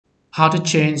How to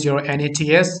change your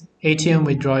NATS, ATM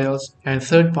withdrawals, and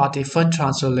third-party fund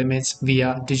transfer limits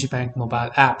via Digibank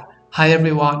mobile app. Hi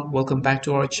everyone, welcome back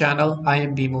to our channel. I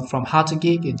am Bimo from How to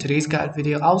Geek. In today's guide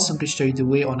video, I'll simply show you the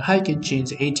way on how you can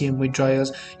change the ATM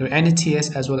withdrawals, your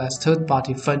NATS, as well as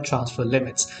third-party fund transfer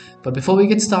limits. But before we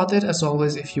get started, as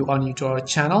always, if you are new to our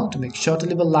channel, to make sure to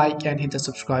leave a like and hit the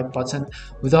subscribe button.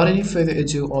 Without any further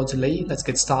ado or delay, let's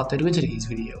get started with today's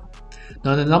video.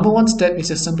 Now, the number one step is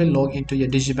to simply log into your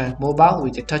Digibank mobile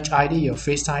with your Touch ID, your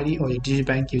Face ID, or your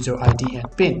Digibank user ID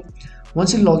and PIN.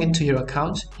 Once you log into your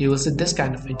account, you will see this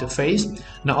kind of interface.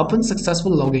 Now, upon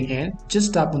successful logging in,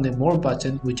 just tap on the More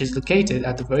button, which is located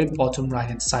at the very bottom right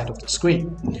hand side of the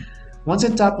screen. Once you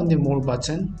tap on the More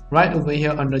button, right over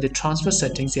here under the transfer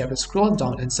settings, you have to scroll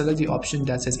down and select the option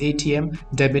that says ATM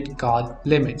Debit Card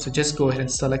Limit. So just go ahead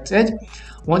and select it.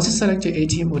 Once you select your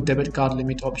ATM or debit card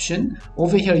limit option,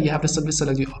 over here you have to simply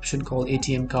select the option called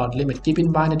ATM card limit. Keep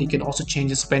in mind that you can also change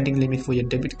the spending limit for your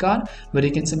debit card, but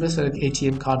you can simply select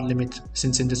ATM card limit,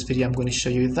 since in this video I'm going to show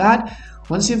you that.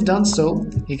 Once you've done so,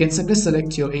 you can simply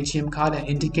select your ATM card and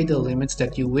indicate the limits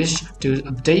that you wish to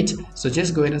update. So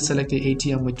just go ahead and select the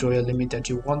ATM withdrawal limit that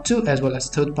you want to, as well as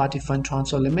third-party fund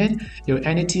transfer limit, your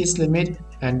NATS limit,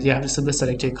 and you have to simply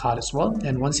select your card as well.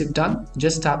 And once you've done,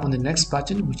 just tap on the next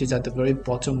button, which is at the very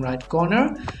bottom right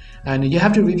corner, and you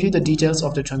have to review the details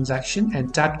of the transaction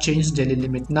and tap change daily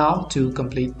limit now to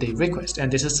complete the request.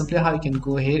 And this is simply how you can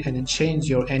go ahead and change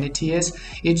your NATS,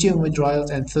 ATM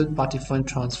withdrawals, and third-party fund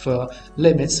transfer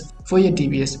limits for your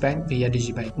DBS bank via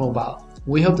Digibank mobile.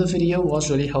 We hope the video was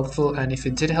really helpful, and if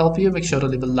it did help you, make sure to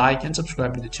leave a like and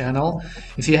subscribe to the channel.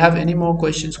 If you have any more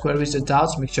questions, queries, or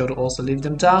doubts, make sure to also leave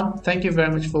them down. Thank you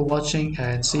very much for watching,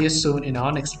 and see you soon in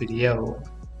our next video.